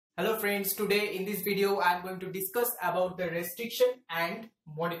Hello friends, today in this video I am going to discuss about the restriction and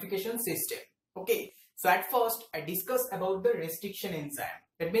modification system. Okay, so at first I discuss about the restriction enzyme.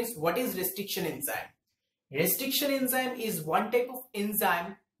 That means what is restriction enzyme? Restriction enzyme is one type of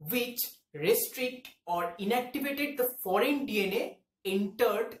enzyme which restrict or inactivated the foreign DNA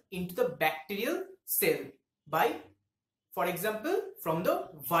entered into the bacterial cell by, for example, from the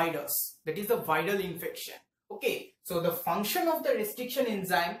virus, that is the viral infection. Okay, so the function of the restriction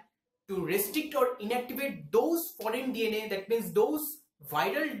enzyme to restrict or inactivate those foreign DNA, that means those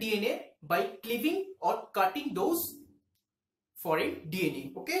viral DNA, by cleaving or cutting those foreign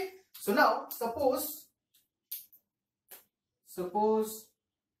DNA. Okay, so now suppose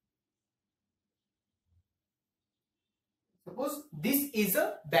this is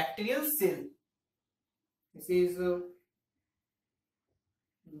a bacterial cell. This is a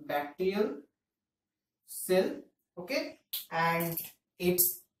bacterial cell, okay, and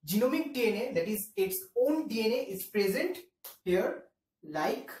its genomic DNA, that is its own DNA, is present here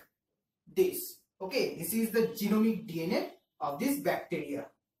like this. Okay, this is the genomic DNA of this bacteria.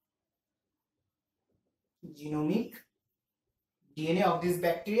 Genomic DNA of this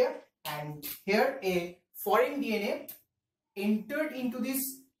bacteria, and here a foreign DNA entered into this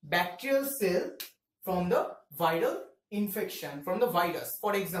bacterial cell from the viral infection, from the virus.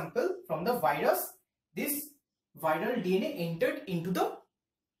 For example, from the virus, this viral DNA entered into the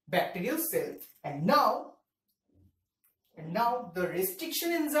bacterial cell, and now the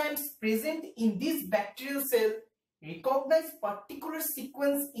restriction enzymes present in this bacterial cell recognize particular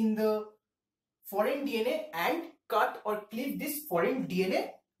sequence in the foreign DNA and cut or cleave this foreign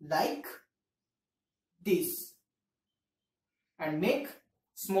DNA like this and make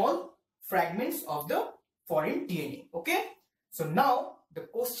small fragments of the foreign DNA. Okay, so now the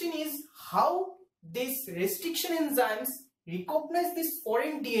question is how these restriction enzymes recognize this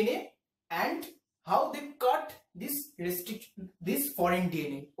foreign DNA and how they cut this foreign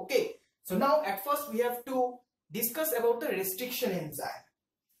DNA. Okay, so now at first we have to discuss about the restriction enzyme.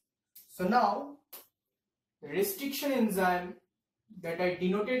 So now the restriction enzyme that I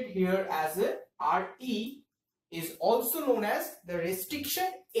denoted here as a RE is also known as the restriction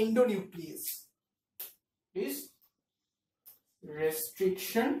endonuclease. Is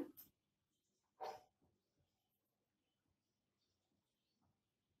restriction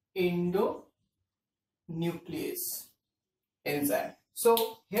endonuclease enzyme.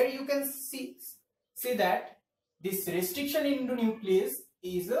 So here you can see that this restriction endonuclease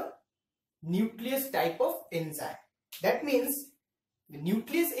is a nuclease type of enzyme. That means the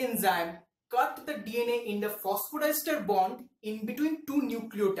nuclease enzyme cut the DNA in the phosphodiester bond in between two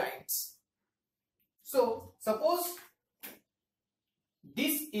nucleotides. So suppose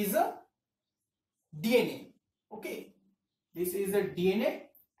this is a DNA. Okay, this is a DNA,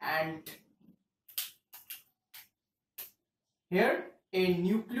 and here a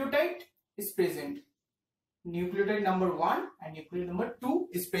nucleotide is present. Nucleotide number 1 and nucleotide number 2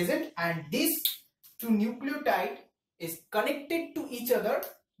 is present, and this two nucleotide is connected to each other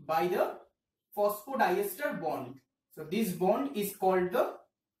by the phosphodiester bond. So this bond is called the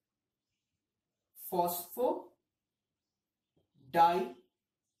phosphodiester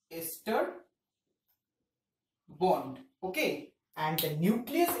bond. Okay, and the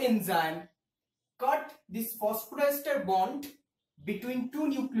nuclease enzyme cut this phosphodiester bond between two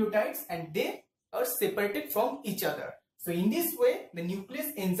nucleotides and they are separated from each other. So in this way the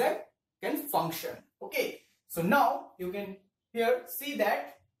nuclease enzyme can function. Okay, so now you can here see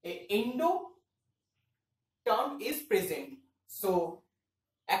that a endo term is present. So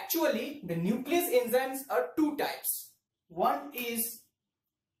actually the nuclease enzymes are two types. One is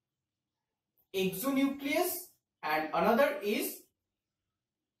exonuclease and another is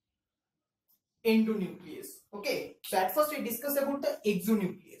endonuclease. Okay, so at first we discuss about the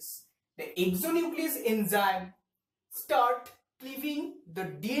exonuclease. The exonuclease enzyme start cleaving the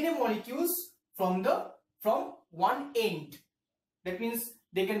DNA molecules from one end. That means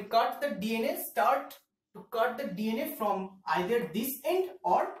they can cut the DNA, start to cut the DNA from either this end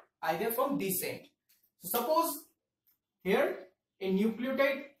or either from this end. So suppose here a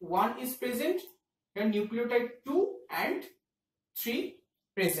nucleotide 1 is present, and nucleotide 2 and 3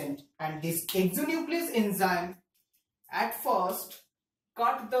 present, and this exonuclease enzyme at first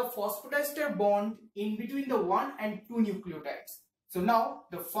cut the phosphodiester bond in between the 1 and 2 nucleotides. So now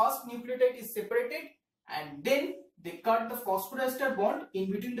the first nucleotide is separated, and then they cut the phosphodiester bond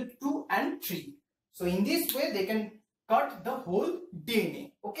in between the 2 and 3. So in this way they can cut the whole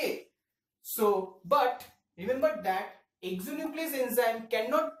DNA. Okay, so but remember that exonuclease enzyme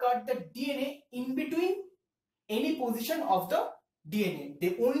cannot cut the DNA in between any position of the DNA.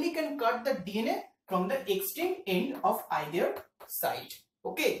 They only can cut the DNA from the extreme end of either side.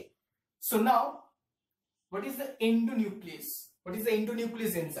 Okay. So now, what is the endonuclease? What is the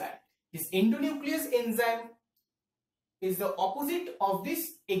endonuclease enzyme? This endonuclease enzyme is the opposite of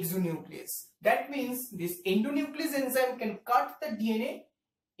this exonuclease. That means this endonuclease enzyme can cut the DNA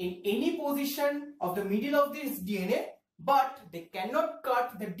in any position of the middle of this DNA, but they cannot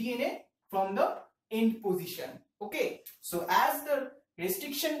cut the DNA from the end position. Okay, so as the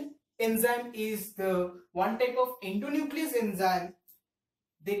restriction enzyme is the one type of endonuclease enzyme,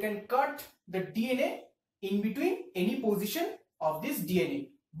 they can cut the DNA in between any position of this DNA.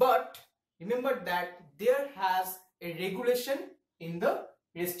 But remember that there has a regulation in the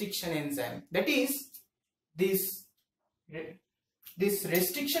restriction enzyme. That is, this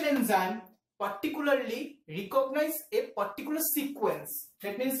restriction enzyme particularly recognize a particular sequence.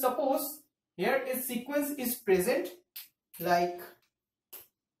 That means suppose here a sequence is present like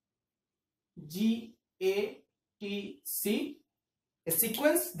GATC. A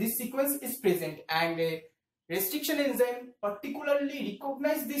sequence, this sequence is present, and a restriction enzyme particularly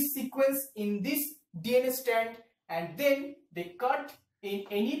recognize this sequence in this DNA strand, and then they cut in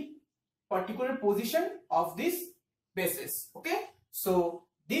any particular position of this basis. Okay, so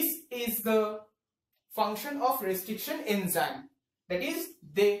this is the function of restriction enzyme. That is,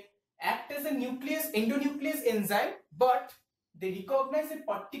 they act as a endonuclease enzyme, but they recognize a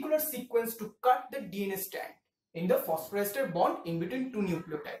particular sequence to cut the DNA strand in the phosphoester bond in between two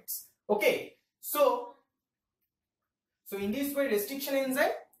nucleotides. Okay, so in this way restriction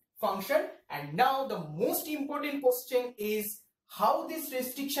enzyme function. And now the most important question is how this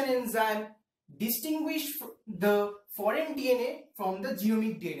restriction enzyme distinguish the foreign DNA from the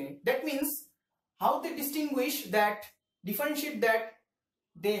genomic DNA. That means how they distinguish that, differentiate that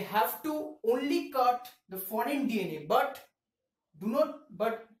they have to only cut the foreign DNA, but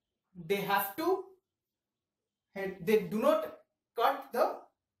they do not cut the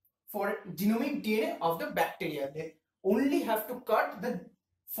genomic DNA of the bacteria. They only have to cut the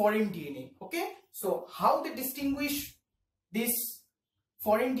foreign DNA. Okay, so how they distinguish this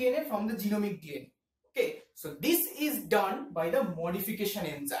foreign DNA from the genomic DNA? Okay, so this is done by the modification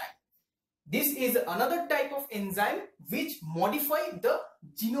enzyme. This is another type of enzyme which modify the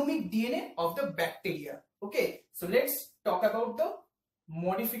genomic DNA of the bacteria. Okay, so let's talk about the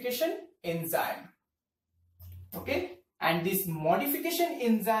modification enzyme. Okay, and this modification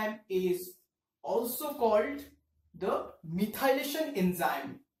enzyme is also called the methylation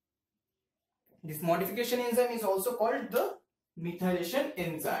enzyme. This modification enzyme is also called the methylation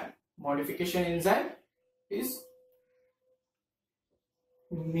enzyme. Modification enzyme is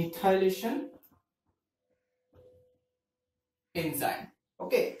methylation enzyme.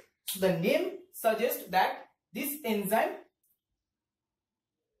 Okay, so the name suggests that this enzyme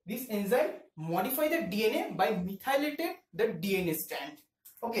modify the DNA by methylating the DNA strand.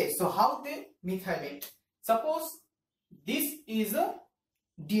 Okay, so how they methylate? Suppose this is a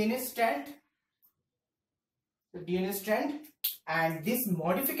DNA strand, and this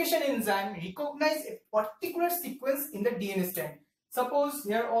modification enzyme recognize a particular sequence in the DNA strand. Suppose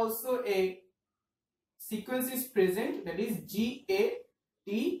here also a sequence is present, that is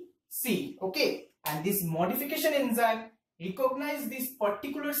GATC. Okay, and this modification enzyme recognize this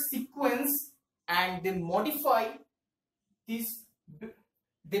particular sequence, and they modify this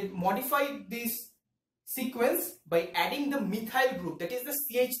sequence by adding the methyl group, that is the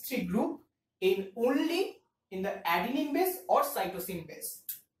CH3 group, only in the adenine base or cytosine base.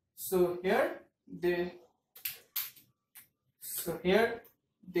 So here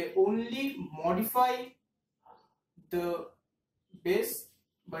they only modify the base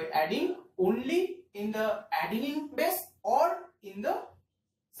by adding only in the adenine base or in the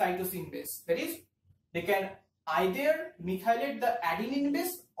cytosine base. That is, they can either methylate the adenine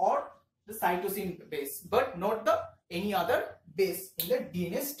base or the cytosine base, but not the any other base in the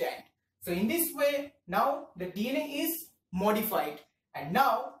DNA strand. So in this way, now the DNA is modified, and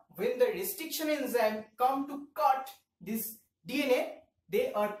now when the restriction enzyme come to cut this DNA,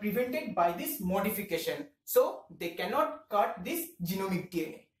 they are prevented by this modification, so they cannot cut this genomic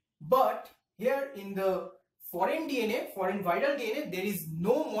DNA. But here in the foreign viral DNA, there is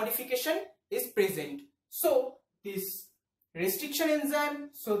no modification is present. So this restriction enzyme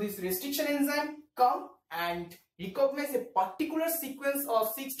come and recognize a particular sequence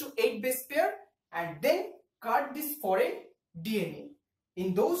of 6 to 8 base pair, and then cut this foreign DNA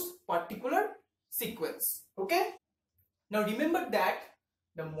in those particular sequence. Okay, now remember that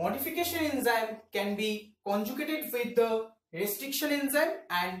the modification enzyme can be conjugated with the restriction enzyme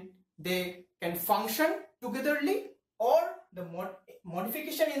and they can function togetherly, or the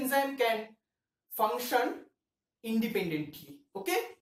modification enzyme can function independently. Okay,